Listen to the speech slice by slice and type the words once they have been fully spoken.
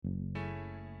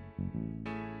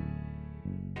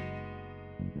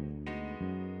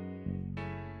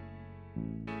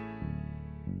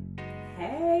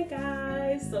Hey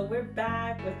guys, so we're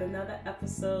back with another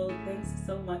episode. Thanks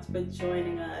so much for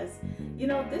joining us.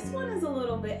 This one is a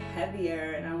little bit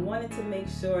heavier, and I wanted to make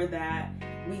sure that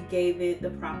we gave it the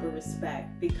proper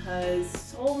respect because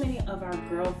so many of our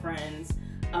girlfriends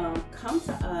come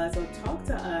to us or talk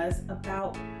to us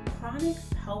about chronic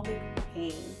pelvic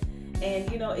pain.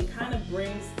 And it kind of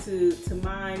brings to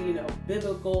mind,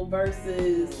 biblical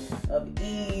verses of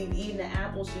Eve eating the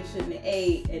apple she shouldn't have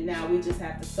ate, and now we just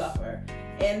have to suffer.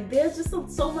 And there's just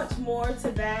so much more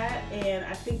to that, and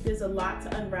I think there's a lot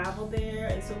to unravel there.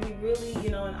 And so we really,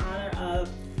 in honor of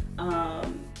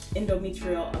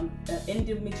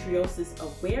Endometriosis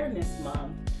Awareness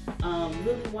Month,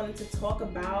 really wanted to talk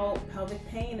about pelvic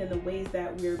pain and the ways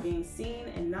that we're being seen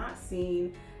and not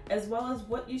seen, as well as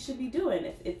what you should be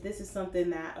doing if this is something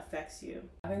that affects you.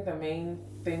 I think the main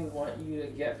thing we want you to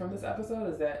get from this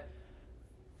episode is that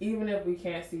even if we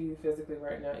can't see you physically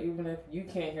right now, even if you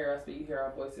can't hear us but you hear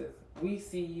our voices, we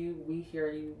see you, we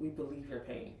hear you, we believe your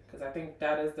pain. Because I think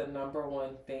that is the number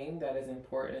one thing that is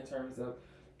important in terms of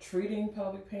treating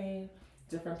pelvic pain,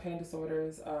 different pain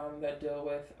disorders that deal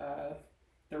with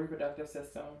the reproductive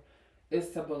system, is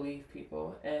to believe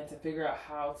people and to figure out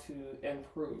how to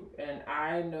improve. And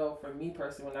I know for me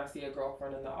personally, when I see a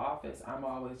girlfriend in the office, I'm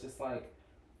always just like,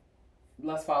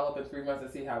 let's follow up in 3 months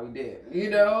and see how we did,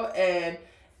 And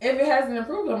if it hasn't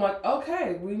improved, I'm like,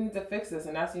 okay, we need to fix this.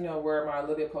 And that's, where my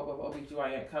Olivia Pope of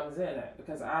OBGYN comes in at,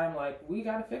 because I'm like, we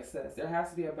got to fix this. There has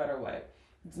to be a better way.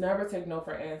 Never take no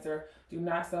for an answer. Do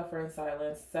not suffer in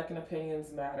silence. Second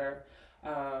opinions matter.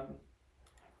 That's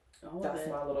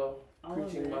my little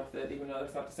preaching method, even though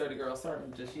it's not the 30 girl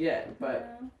sermon just yet,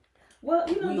 but well,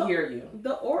 we hear you.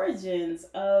 The origins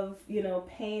of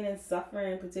pain and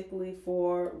suffering, particularly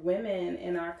for women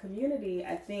in our community,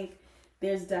 I think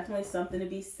there's definitely something to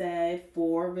be said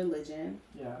for religion,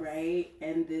 right?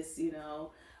 And this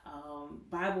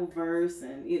Bible verse,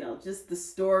 and just the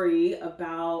story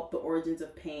about the origins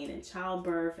of pain and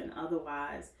childbirth and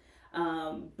otherwise,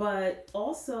 but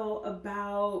also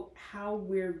about how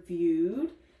we're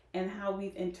viewed and how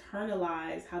we've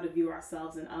internalized how to view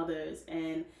ourselves and others,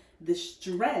 and the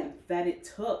strength that it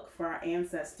took for our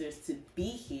ancestors to be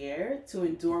here to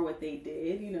endure what they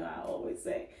did. I always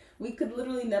say we could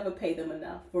literally never pay them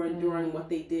enough for enduring what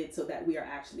they did so that we are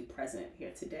actually present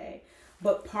here today.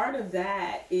 But part of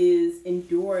that is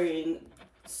enduring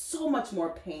so much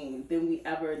more pain than we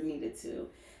ever needed to.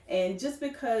 And just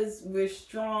because we're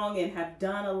strong and have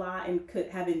done a lot and could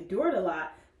have endured a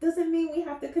lot doesn't mean we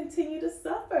have to continue to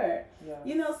suffer.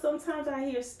 Yeah. Sometimes I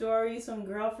hear stories from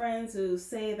girlfriends who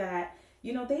say that,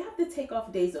 they have to take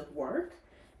off days of work.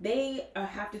 They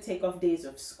have to take off days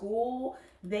of school.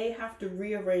 They have to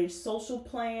rearrange social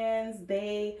plans.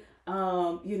 They,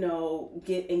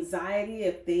 get anxiety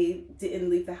if they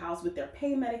didn't leave the house with their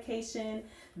pain medication,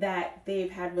 that they've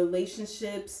had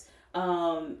relationships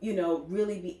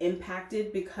really be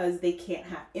impacted because they can't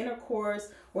have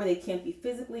intercourse or they can't be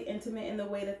physically intimate in the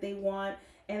way that they want.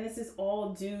 And this is all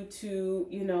due to,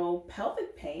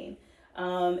 pelvic pain.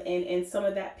 And some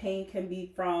of that pain can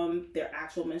be from their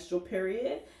actual menstrual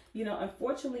period.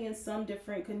 Unfortunately, in some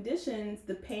different conditions,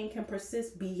 the pain can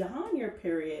persist beyond your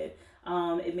period.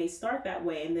 It may start that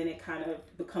way, and then it kind of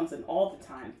becomes an all the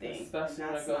time thing. Especially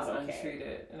when it goes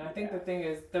untreated. And I think the thing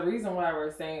is, the reason why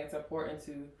we're saying it's important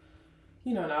to,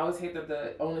 and I always hate that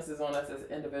the onus is on us as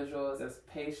individuals, as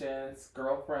patients,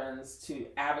 girlfriends, to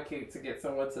advocate to get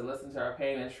someone to listen to our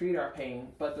pain and treat our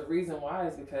pain. But the reason why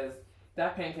is because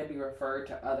that pain can be referred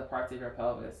to other parts of your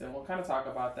pelvis. And we'll kind of talk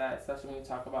about that, especially when you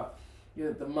talk about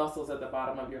the muscles at the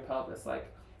bottom of your pelvis. Like,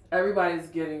 everybody's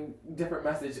getting different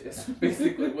messages,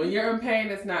 basically. When you're in pain,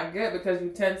 it's not good because you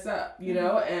tense up,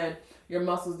 and your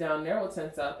muscles down there will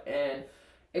tense up, and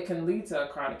it can lead to a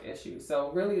chronic issue. So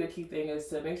really the key thing is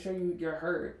to make sure you're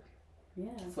heard.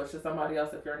 Yeah. Switch to somebody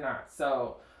else if you're not.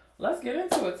 So let's get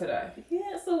into it today.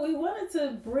 Yeah, so we wanted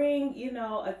to bring,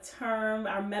 a term,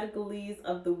 our medicalese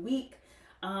of the week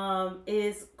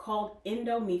is called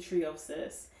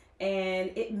endometriosis.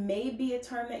 And it may be a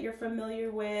term that you're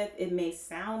familiar with. It may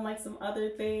sound like some other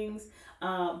things.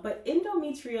 But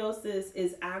endometriosis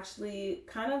is actually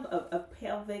kind of a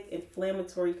pelvic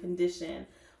inflammatory condition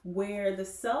where the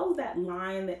cells that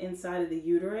line the inside of the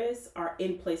uterus are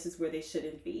in places where they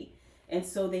shouldn't be. And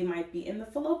so they might be in the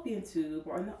fallopian tube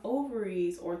or in the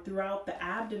ovaries or throughout the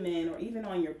abdomen or even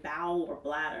on your bowel or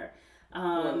bladder.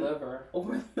 Or liver.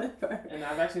 And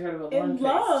I've actually heard of a lung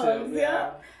case too.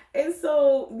 Yeah. And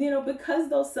so,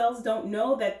 because those cells don't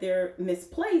know that they're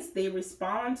misplaced, they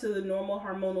respond to the normal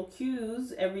hormonal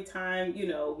cues every time,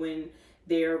 when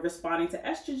they're responding to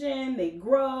estrogen, they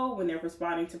grow. When they're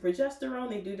responding to progesterone,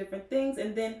 they do different things.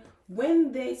 And then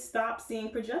when they stop seeing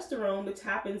progesterone, which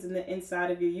happens in the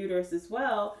inside of your uterus as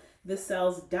well, the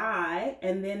cells die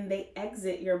and then they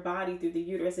exit your body through the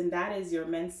uterus, and that is your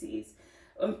menses.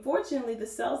 Unfortunately, the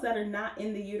cells that are not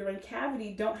in the uterine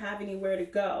cavity don't have anywhere to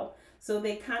go. So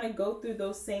they kind of go through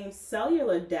those same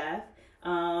cellular death,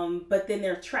 but then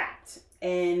they're trapped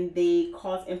and they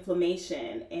cause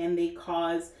inflammation and they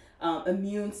cause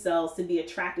immune cells to be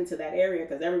attracted to that area,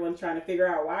 because everyone's trying to figure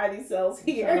out, why are these cells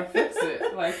here? Trying to fix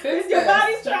it. Like, fix your this.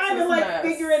 body's trying to like mess.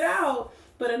 figure it out.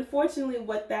 But unfortunately,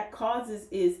 what that causes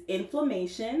is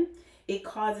inflammation. It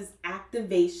causes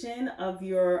activation of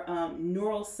your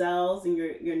neural cells and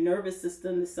your nervous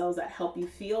system, the cells that help you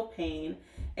feel pain.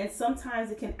 And sometimes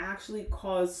it can actually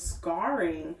cause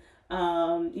scarring,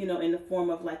 in the form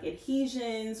of like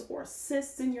adhesions or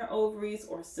cysts in your ovaries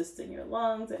or cysts in your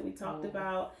lungs that we talked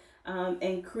about,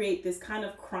 and create this kind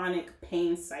of chronic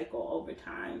pain cycle over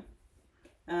time.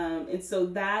 And so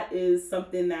that is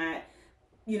something that,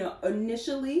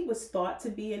 initially was thought to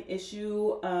be an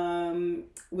issue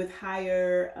with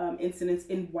higher incidence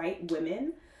in white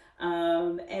women.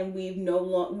 And we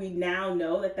now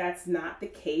know that that's not the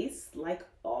case. Like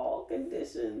all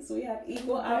conditions, we have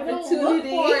equal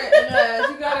opportunity. Look for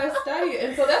it, you gotta study it.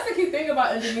 And so that's the key thing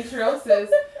about endometriosis,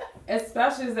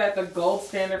 especially, is that the gold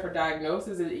standard for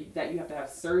diagnosis is that you have to have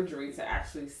surgery to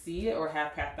actually see it, or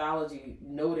have pathology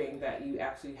noting that you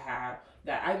actually have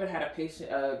that. I even had a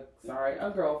patient, a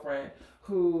girlfriend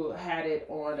who had it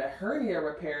on a hernia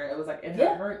repair. It was like in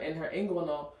her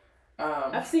inguinal.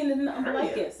 I've seen it in the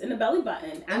umbilicus, in the belly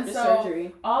button after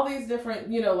surgery. All these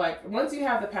different, like once you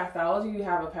have the pathology, you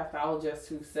have a pathologist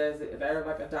who says they're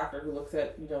like a doctor who looks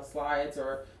at, slides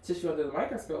or tissue under the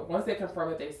microscope. Once they confirm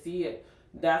that they see it,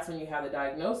 that's when you have the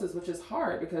diagnosis, which is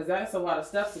hard because that's a lot of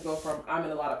steps to go from I'm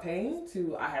in a lot of pain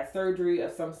to I had surgery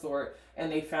of some sort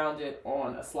and they found it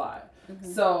on a slide.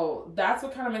 Mm-hmm. So that's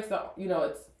what kind of makes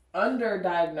it's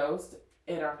underdiagnosed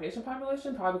in our patient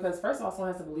population, probably because first of all,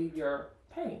 someone has to believe your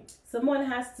pain. Someone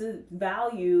has to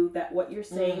value that what you're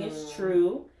saying is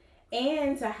true,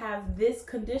 and to have this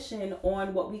condition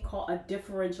on what we call a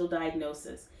differential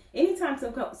diagnosis. Anytime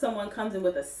someone comes in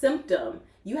with a symptom,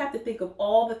 you have to think of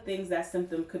all the things that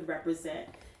symptom could represent.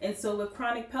 And so with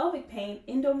chronic pelvic pain,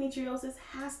 endometriosis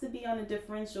has to be on a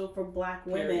differential for Black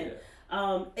women.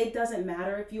 It doesn't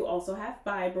matter if you also have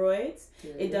fibroids.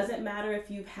 It doesn't matter if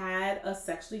you've had a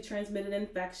sexually transmitted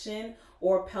infection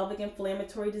or pelvic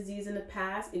inflammatory disease in the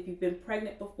past, if you've been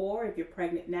pregnant before, if you're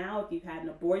pregnant now, if you've had an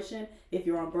abortion, if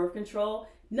you're on birth control.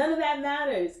 None of that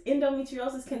matters.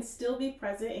 Endometriosis can still be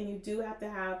present, and you do have to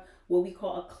have what we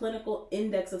call a clinical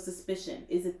index of suspicion.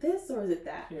 Is it this or is it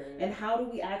that? And how do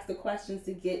we ask the questions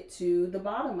to get to the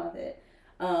bottom of it?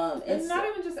 And not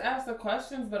even just ask the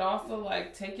questions, but also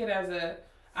like take it as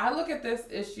I look at this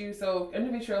issue. So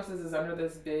endometriosis is under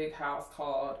this big house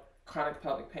called chronic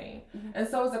pelvic pain. Mm-hmm. And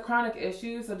so it's a chronic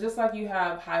issue. So just like you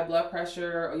have high blood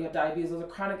pressure or you have diabetes, those are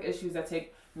chronic issues that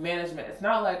take management. It's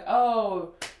not like,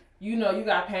 you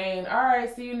got pain. All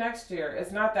right, see you next year.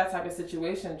 It's not that type of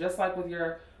situation. Just like with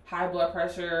your high blood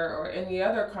pressure or any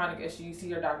other chronic issue, you see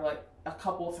your doctor like a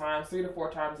couple times, 3 to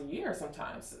 4 times a year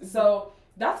sometimes. Mm-hmm. So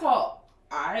that's how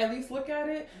I at least look at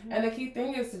it. Mm-hmm. And the key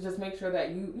thing is to just make sure that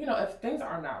if things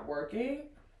are not working,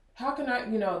 how can I,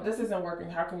 this isn't working,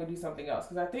 how can we do something else?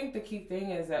 Because I think the key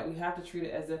thing is that we have to treat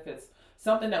it as if it's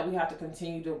something that we have to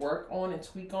continue to work on and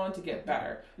tweak on to get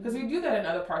better. Because we do that in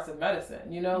other parts of medicine,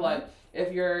 like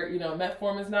if your,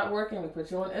 metformin is not working, we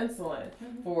put you on insulin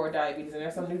for diabetes. And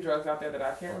there's some new drugs out there that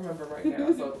I can't remember right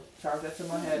now. So charge that to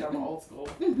my head. I'm an old school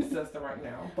sister right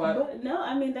now. But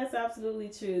no, that's absolutely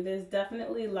true. There's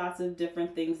definitely lots of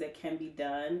different things that can be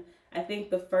done. I think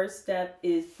the first step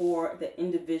is for the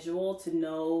individual to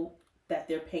know that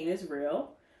their pain is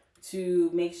real,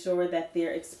 to make sure that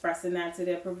they're expressing that to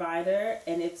their provider.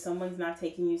 And if someone's not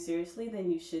taking you seriously, then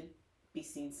you should be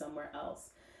seen somewhere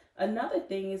else. Another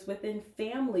thing is within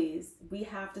families, we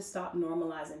have to stop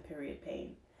normalizing period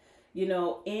pain.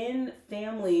 In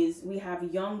families, we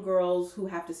have young girls who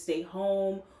have to stay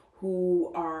home,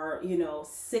 who are,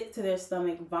 sick to their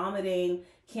stomach, vomiting,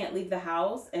 can't leave the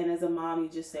house. And as a mom, you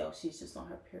just say, she's just on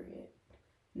her period.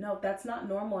 No, that's not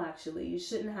normal, actually. You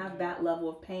shouldn't have that level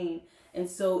of pain. And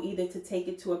so either to take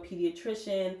it to a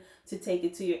pediatrician, to take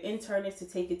it to your internist, to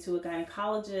take it to a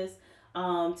gynecologist,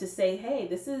 to say, hey,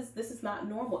 this is not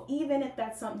normal. Even if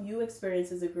that's something you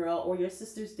experienced as a girl or your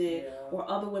sisters did or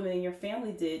other women in your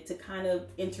family did, to kind of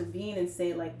intervene and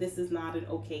say, like, this is not an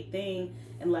okay thing,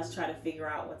 and let's try to figure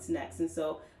out what's next. And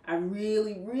so I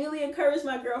really, really encourage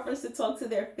my girlfriends to talk to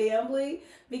their family,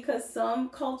 because some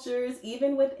cultures,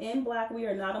 even within Black, we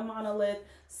are not a monolith.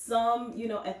 Some,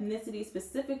 ethnicity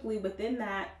specifically within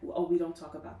that, oh, we don't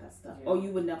talk about that stuff. Yeah. Oh,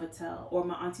 you would never tell. Or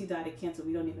my auntie died of cancer.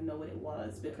 We don't even know what it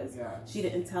was because she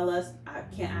didn't tell us. I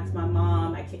can't ask my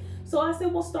mom. I can't. So I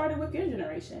said, well, start it with your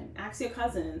generation. Ask your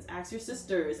cousins. Ask your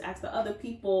sisters. Ask the other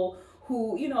people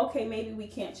who, okay, maybe we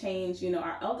can't change,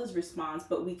 our elders' response,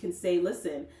 but we can say,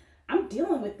 listen, I'm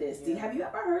dealing with this. Yeah. Have you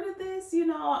ever heard of this?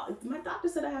 My doctor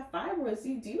said I have fibroids.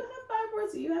 Do you have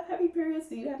fibroids? Do you have heavy periods?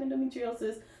 Do you have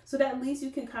endometriosis? So that at least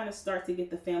you can kind of start to get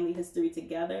the family history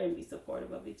together and be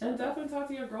supportive of each other. And definitely talk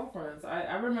to your girlfriends.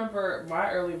 I remember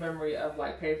my early memory of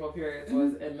painful periods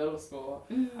was in middle school.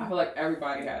 I feel like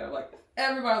everybody had it.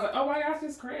 Everybody was like, oh my gosh,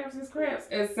 these cramps.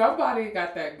 And somebody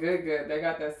got that good. They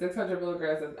got that 600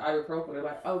 milligrams of ibuprofen. They're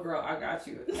like, oh girl, I got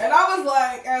you. And I was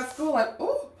at school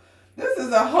ooh, this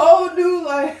is a whole new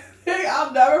thing.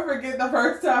 I'll never forget the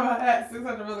first time I had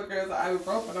 600 milligrams of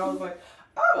ibuprofen. I was like,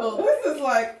 oh, this is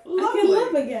lovely. I can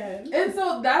live again. And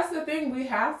so that's the thing. We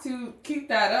have to keep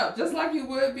that up. Just like you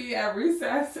would be at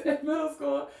recess in middle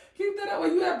school. Keep that up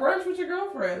when you have brunch with your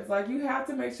girlfriends. You have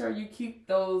to make sure you keep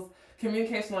those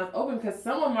communication lines open, because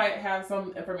someone might have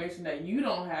some information that you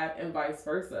don't have and vice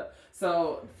versa.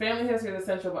 So family history is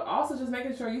essential, but also just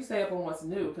making sure you stay up on what's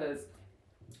new, because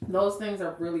those things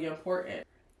are really important.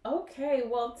 Okay,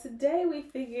 well, today we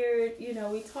figured,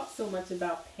 we talk so much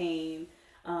about pain.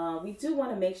 We do want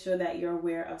to make sure that you're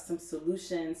aware of some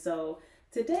solutions. So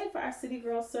today for our City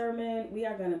Girl sermon, we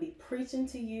are going to be preaching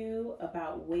to you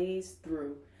about ways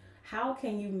through. How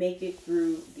can you make it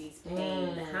through these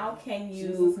pain? How can you...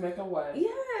 Jesus, make a way.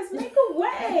 Yes, make a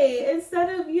way.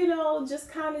 Instead of, just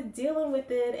kind of dealing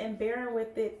with it and bearing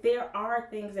with it, there are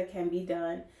things that can be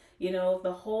done.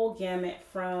 The whole gamut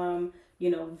from,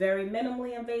 very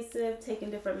minimally invasive, taking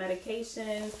different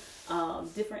medications,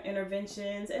 different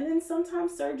interventions, and then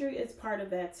sometimes surgery is part of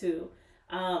that too.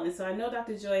 And so I know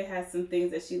Dr. Joy has some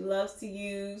things that she loves to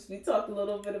use. We talked a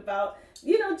little bit about,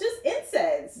 just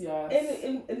NSAIDs. Yes.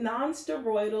 And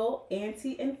non-steroidal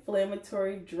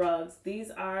anti-inflammatory drugs.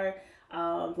 These are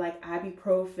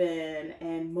ibuprofen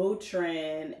and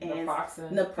Motrin and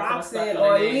naproxen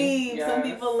or Aleve. Yes. Some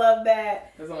people love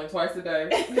that. There's only twice a day.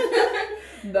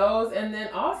 Those, and then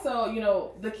also,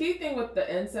 the key thing with the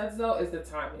NSAIDs though is the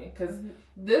timing, because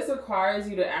this requires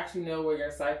you to actually know where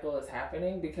your cycle is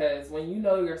happening, because when you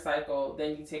know your cycle,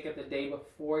 then you take it the day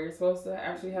before you're supposed to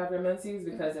actually have your menses,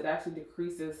 because it actually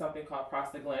decreases something called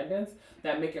prostaglandins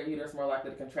that make your uterus more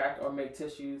likely to contract or make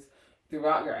tissues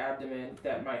throughout your abdomen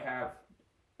that might have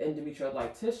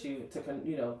endometrial-like tissue to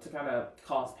kind of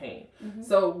cause pain.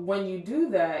 So when you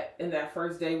do that in that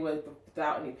first day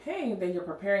without any pain, then you're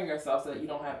preparing yourself so that you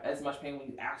don't have as much pain when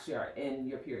you actually are in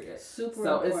your period. Super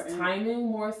so important. It's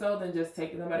timing more so than just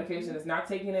taking the medication. It's not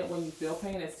taking it when you feel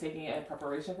pain, it's taking it in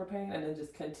preparation for pain, and then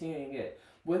just continuing it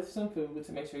with some food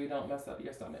to make sure you don't mess up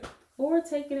your stomach. Or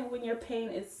taking it when your pain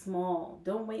is small.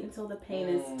 Don't wait until the pain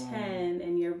is 10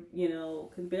 and you're,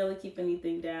 can barely keep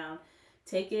anything down.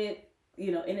 Take it,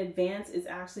 in advance is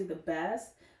actually the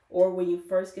best. Or when you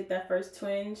first get that first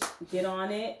twinge, get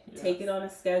on it, take it on a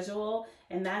schedule.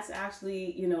 And that's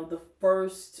actually, the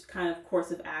first kind of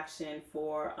course of action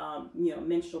for,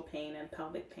 menstrual pain and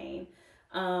pelvic pain.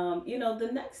 The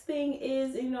next thing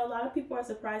is, a lot of people are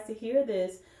surprised to hear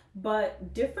this,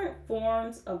 but different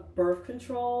forms of birth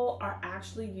control are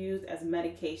actually used as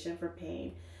medication for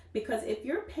pain. Because if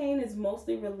your pain is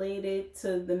mostly related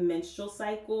to the menstrual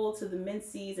cycle, to the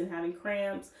menses and having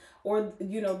cramps, or,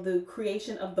 the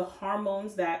creation of the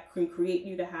hormones that can create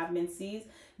you to have menses,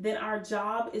 then our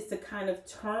job is to kind of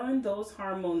turn those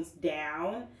hormones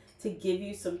down to give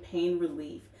you some pain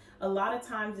relief. A lot of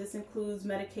times this includes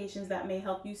medications that may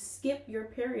help you skip your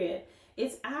period.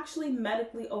 It's actually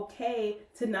medically okay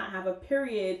to not have a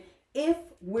period if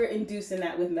we're inducing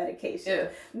that with medication.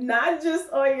 Not just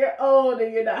on your own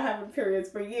and you're not having periods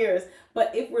for years,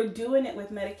 but if we're doing it with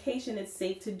medication, it's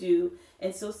safe to do.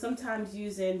 And so sometimes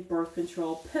using birth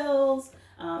control pills,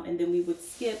 and then we would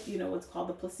skip, what's called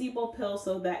the placebo pill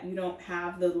so that you don't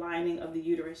have the lining of the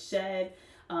uterus shed.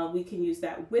 We can use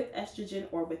that with estrogen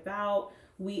or without.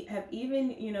 We have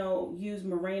even, used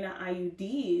Mirena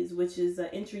IUDs, which is an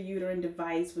intrauterine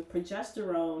device with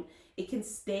progesterone. It can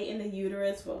stay in the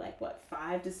uterus for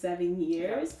 5 to 7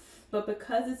 years. Yeah. But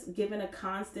because it's given a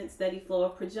constant, steady flow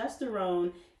of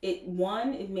progesterone,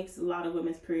 it makes a lot of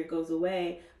women's period goes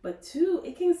away. But 2,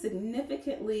 it can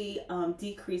significantly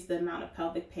decrease the amount of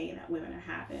pelvic pain that women are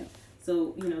having.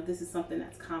 So, this is something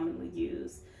that's commonly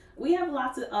used. we have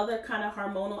lots of other kind of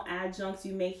hormonal adjuncts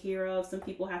you may hear of. Some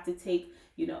people have to take,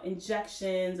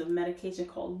 injections of medication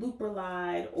called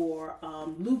Leuprolide or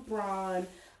Lupron.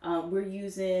 We're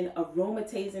using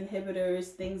aromatase inhibitors,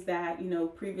 things that,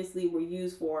 previously were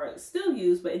used for, still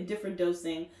used, but in different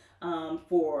dosing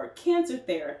for cancer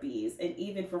therapies and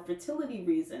even for fertility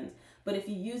reasons. But if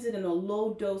you use it in a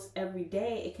low dose every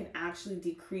day, it can actually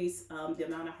decrease the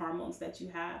amount of hormones that you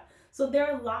have. So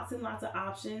there are lots and lots of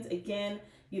options. Again,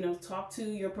 talk to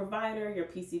your provider, your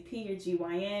PCP, your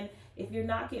GYN. If you're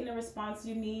not getting the response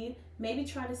you need, maybe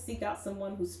try to seek out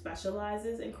someone who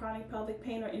specializes in chronic pelvic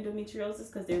pain or endometriosis,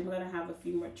 because they're going to have a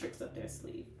few more tricks up their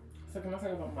sleeve. So can I talk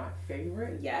about my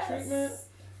favorite treatment?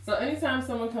 So anytime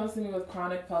someone comes to me with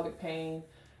chronic pelvic pain,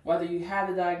 whether you have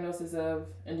the diagnosis of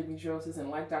endometriosis, and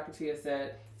like Dr. Tia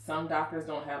said, some doctors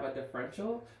don't have a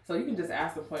differential. So you can just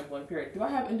ask them point blank, period, do I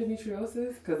have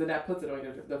endometriosis? Because then that puts it on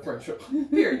your differential,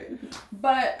 period.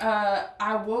 But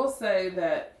I will say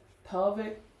that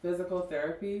pelvic physical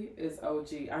therapy is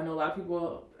OG. I know a lot of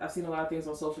people, I've seen a lot of things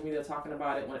on social media talking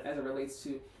about it as it relates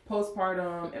to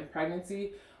postpartum and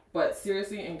pregnancy. But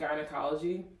seriously, in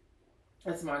gynecology,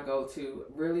 it's my go-to.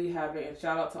 Really having, and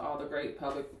shout out to all the great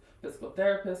pelvic physical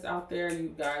therapists out there.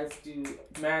 You guys do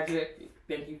magic.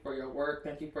 Thank you for your work.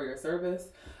 Thank you for your service.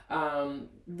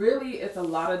 Really, it's a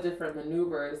lot of different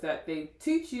maneuvers that they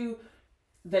teach you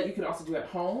that you can also do at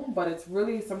home, but it's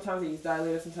really, sometimes they use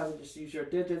dilators, sometimes they just use your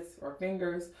digits or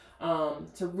fingers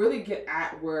to really get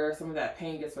at where some of that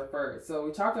pain gets referred. So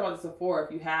we talked about this before.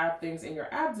 If you have things in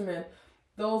your abdomen,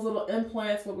 those little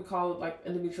implants, what we call like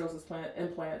endometriosis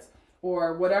implants,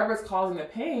 or whatever is causing the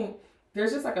pain,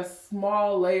 there's just like a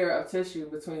small layer of tissue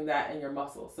between that and your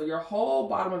muscles. So your whole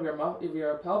bottom of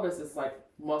your pelvis is like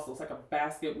muscles, like a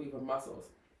basket weave of muscles.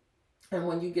 And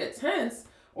when you get tense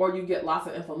or you get lots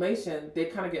of inflammation, they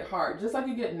kind of get hard. Just like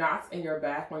you get knots in your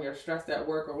back when you're stressed at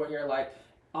work, or when you're like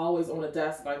always on a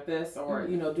desk like this, or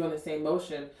doing the same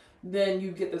motion, then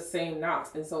you get the same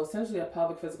knots. And so essentially a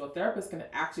pelvic physical therapist can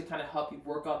actually kind of help you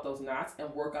work out those knots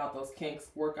and work out those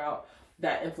kinks, work out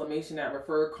that inflammation, that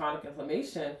referred chronic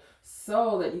inflammation,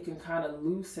 so that you can kind of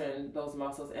loosen those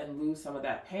muscles and lose some of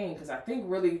that pain. Because I think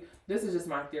really, this is just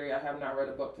my theory, I have not read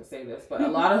a book to say this, but a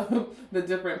lot of the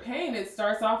different pain, it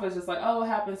starts off as just like, oh, it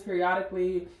happens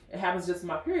periodically, it happens just in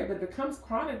my period, but it becomes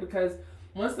chronic because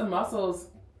once the muscles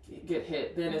get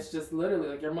hit, then it's just literally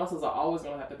like your muscles are always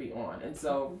going to have to be on. And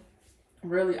so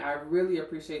really, I really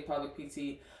appreciate pelvic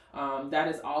PT. That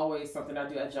is always something I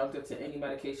do adjunctive to any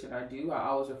medication I do. I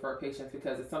always refer patients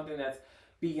because it's something that's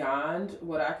beyond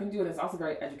what I can do, and it's also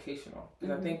very educational,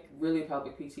 because I think really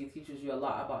pelvic PT teaches you a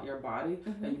lot about your body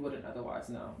that you wouldn't otherwise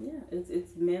know. Yeah,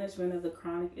 it's management of the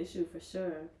chronic issue for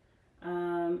sure.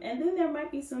 And then there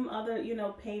might be some other,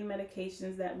 pain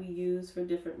medications that we use for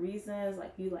different reasons,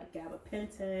 like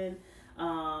gabapentin.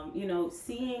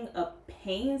 Seeing a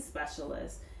pain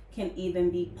specialist can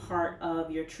even be part of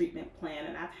your treatment plan.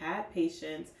 And I've had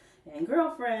patients and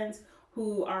girlfriends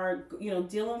who are,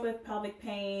 dealing with pelvic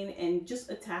pain and just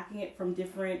attacking it from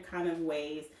different kind of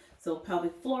ways. So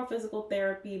pelvic floor physical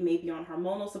therapy, maybe on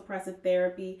hormonal suppressive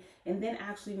therapy, and then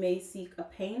actually may seek a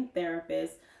pain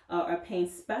therapist or a pain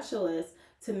specialist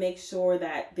to make sure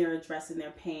that they're addressing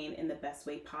their pain in the best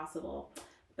way possible.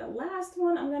 The last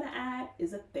one I'm going to add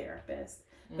is a therapist,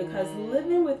 because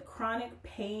living with chronic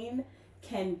pain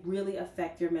can really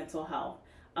affect your mental health.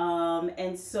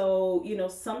 And so,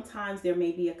 sometimes there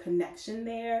may be a connection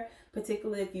there,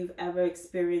 particularly if you've ever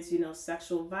experienced,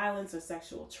 sexual violence or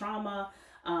sexual trauma,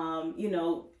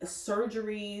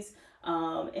 surgeries,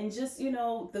 and just,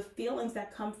 the feelings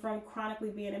that come from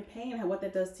chronically being in pain, what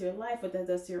that does to your life, what that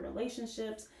does to your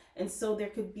relationships. And so there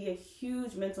could be a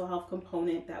huge mental health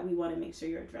component that we want to make sure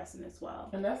you're addressing as well.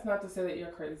 And that's not to say that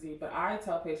you're crazy, but I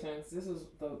tell patients, this is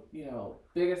the,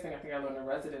 biggest thing I think I learned in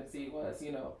residency was,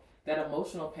 that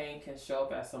emotional pain can show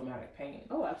up as somatic pain.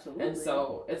 Oh, absolutely. And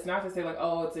so it's not to say like,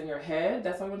 oh, it's in your head,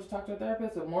 that's why you want to talk to a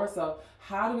therapist, but more so,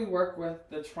 how do we work with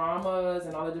the traumas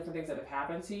and all the different things that have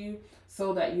happened to you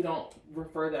so that you don't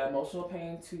refer that emotional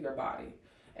pain to your body?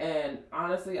 And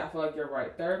honestly, I feel like you're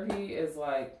right. Therapy is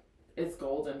like, it's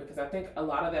golden, because I think a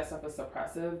lot of that stuff is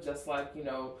suppressive. Just like,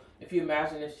 if you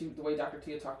imagine the way Dr.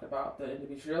 Tia talked about the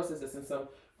endometriosis, it's in some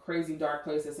crazy dark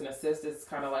place, it's in a cyst, it's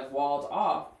kind of like walled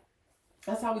off.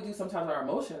 That's how we do sometimes our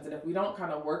emotions. And if we don't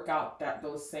kind of work out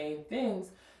those same things,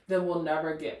 then we'll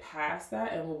never get past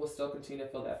that, and we will still continue to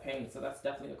feel that pain. So that's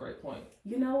definitely a great point.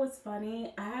 What's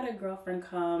funny? I had a girlfriend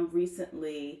come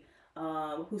recently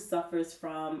who suffers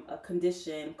from a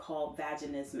condition called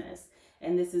vaginismus.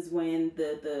 And this is when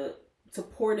the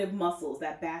supportive muscles,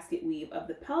 that basket weave of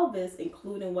the pelvis,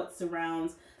 including what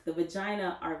surrounds the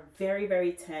vagina, are very,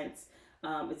 very tense.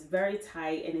 It's very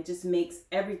tight, and it just makes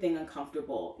everything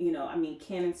uncomfortable.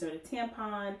 Can't insert a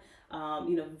tampon,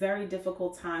 very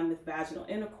difficult time with vaginal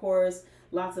intercourse,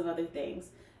 lots of other things.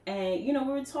 And, we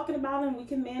were talking about them, we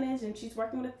can manage, and she's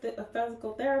working with a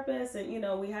physical therapist,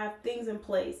 and, we have things in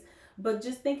place. But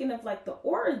just thinking of like the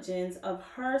origins of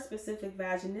her specific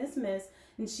vaginismus,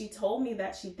 and she told me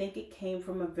that she think it came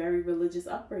from a very religious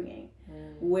upbringing,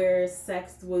 where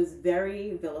sex was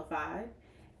very vilified,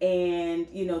 and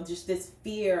just this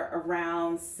fear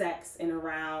around sex and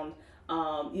around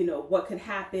what could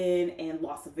happen, and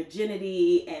loss of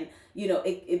virginity, and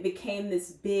it became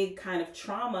this big kind of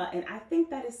trauma. And I think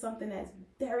that is something that's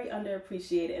very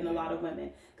underappreciated in a lot of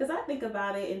women, because I think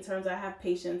about it in terms, I have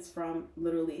patients from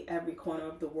literally every corner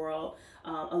of the world.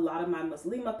 A lot of my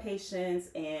Muslima patients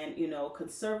and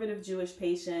conservative Jewish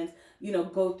patients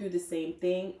go through the same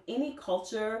thing. Any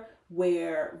culture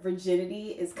where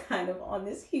virginity is kind of on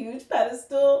this huge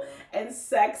pedestal and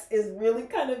sex is really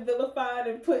kind of vilified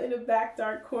and put in a back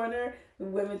dark corner,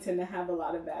 women tend to have a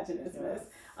lot of vaginismus.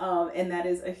 And that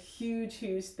is a huge,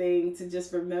 huge thing to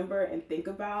just remember and think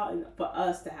about, and for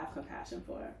us to have compassion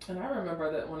for. And I remember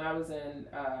that when I was in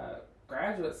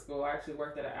graduate school, I actually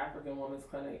worked at an African women's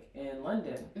clinic in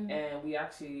London, and we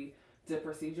actually did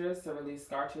procedures to release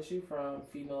scar tissue from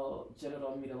female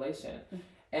genital mutilation.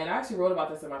 And I actually wrote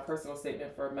about this in my personal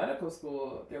statement for medical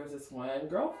school. There was this one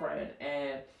girlfriend,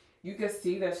 and you could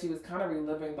see that she was kind of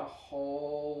reliving the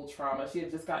whole trauma. She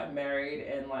had just gotten married,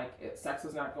 and sex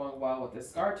was not going well with this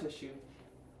scar tissue,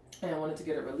 and wanted to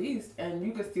get it released. And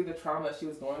you could see the trauma she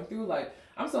was going through. Like,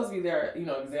 I'm supposed to be there,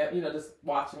 just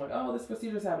watching, this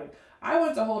procedure's happening. I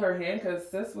went to hold her hand because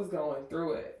sis was going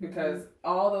through it, because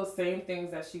all those same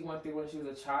things that she went through when she was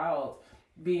a child,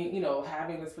 being,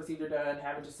 having this procedure done,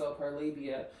 having to sew up her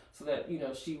labia so that,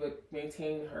 she would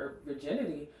maintain her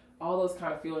virginity, all those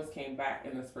kind of feelings came back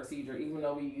in this procedure. Even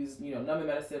though we used, numbing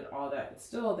medicine, all that, it's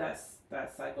still that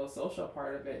psychosocial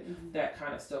part of it that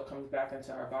kind of still comes back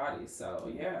into our bodies.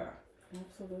 So, yeah.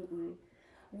 Absolutely.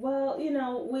 Well,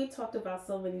 we talked about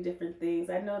so many different things.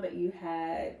 I know that you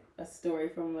had a story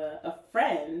from a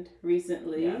friend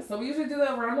recently. Yeah, so we usually do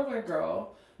that around the way,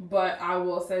 girl. But I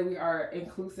will say we are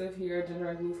inclusive here,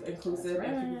 gender inclusive, right.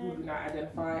 And people who do not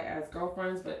identify as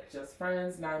girlfriends, but just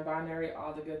friends, non-binary,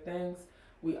 all the good things.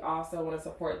 We also want to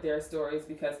support their stories,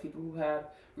 because people who have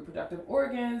reproductive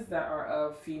organs that are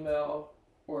of female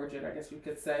origin, I guess you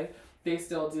could say, they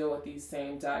still deal with these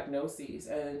same diagnoses.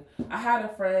 And I had a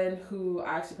friend who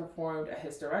I actually performed a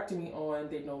hysterectomy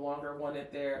on. They no longer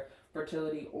wanted their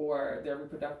fertility or their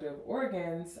reproductive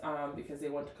organs because they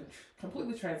wanted to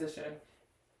completely transition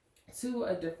to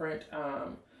a different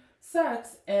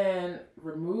sex and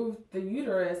removed the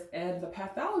uterus, and the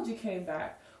pathology came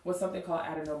back with something called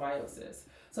adenomyosis.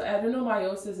 So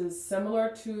adenomyosis is similar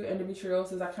to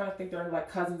endometriosis. I kind of think they're like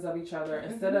cousins of each other.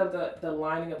 Instead of the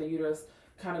lining of the uterus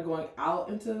kind of going out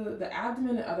into the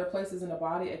abdomen and other places in the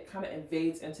body, it kind of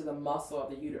invades into the muscle of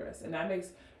the uterus, and that makes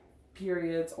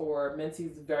periods or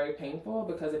menses very painful,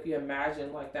 because if you imagine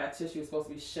that tissue is supposed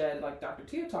to be shed, like Dr.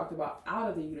 Tia talked about, out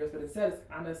of the uterus, but instead it's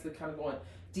honestly kind of going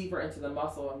deeper into the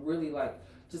muscle, and really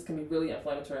just can be really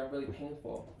inflammatory and really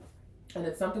painful. And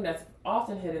it's something that's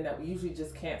often hidden that we usually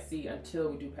just can't see until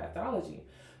we do pathology.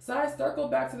 So I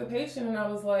circled back to the patient and I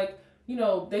was like,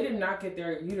 they did not get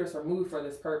their uterus removed for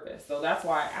this purpose. So that's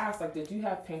why I asked, did you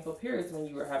have painful periods when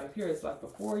you were having periods,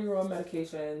 before you were on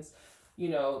medications,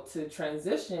 to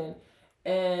transition?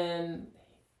 And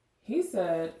he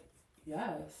said,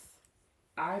 yes.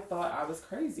 I thought I was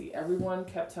crazy. Everyone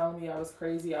kept telling me I was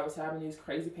crazy. I was having these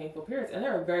crazy painful periods, and they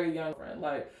were very young,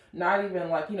 not even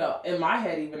in my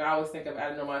head, even I always think of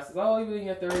adenomyosis. Oh, even in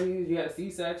your 30s, you had a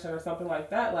C-section or something like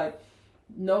that.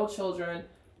 No children,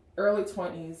 early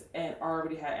 20s, and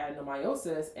already had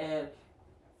adenomyosis. And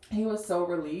he was so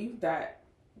relieved that,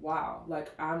 wow,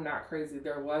 I'm not crazy.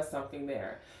 There was something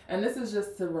there. And this is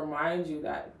just to remind you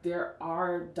that there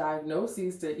are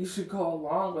diagnoses that you should go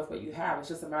along with what you have. It's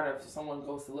just a matter of if someone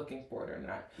goes to looking for it or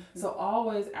not. So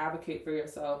always advocate for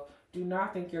yourself. Do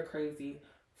not think you're crazy.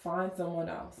 Find someone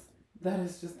else. That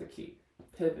is just the key.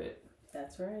 Pivot.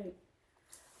 That's right.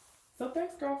 So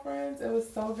thanks, girlfriends. It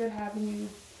was so good having you.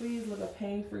 Please live a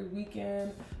pain-free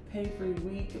weekend, pain-free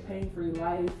week, pain-free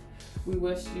life. We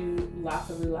wish you lots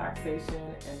of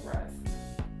relaxation and rest.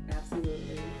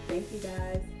 Absolutely. Thank you,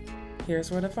 guys. Here's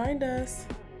where to find us.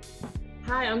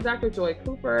 Hi, I'm Dr. Joy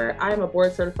Cooper. I am a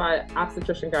board-certified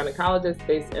obstetrician gynecologist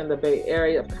based in the Bay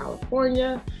Area of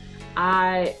California.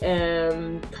 I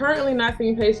am currently not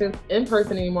seeing patients in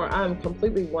person anymore. I'm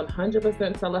completely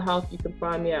 100% telehealth. You can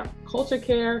find me at Culture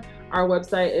Care. Our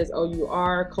website is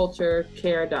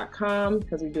OURculturecare.com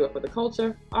because we do it for the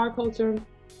culture, our culture.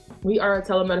 We are a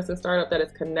telemedicine startup that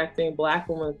is connecting Black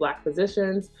women with Black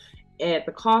physicians at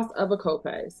the cost of a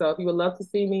copay. So if you would love to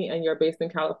see me and you're based in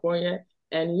California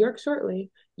and New York shortly,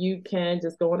 you can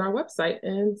just go on our website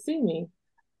and see me.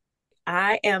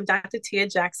 I am Dr. Tia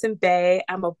Jackson Bay.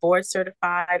 I'm a board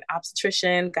certified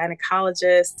obstetrician,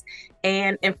 gynecologist,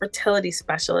 and infertility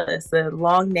specialist. The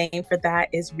long name for that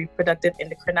is reproductive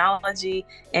endocrinology,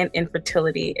 and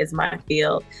infertility is my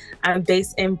field. I'm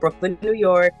based in Brooklyn, New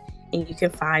York, and you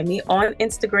can find me on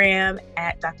Instagram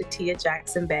at Dr. Tia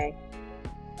Jackson Bay.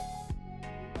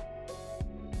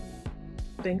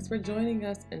 Thanks for joining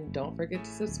us, and don't forget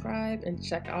to subscribe and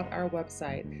check out our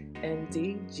website,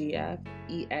 ndgfexp.com.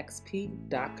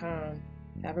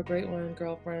 Have a great one,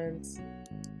 girlfriends.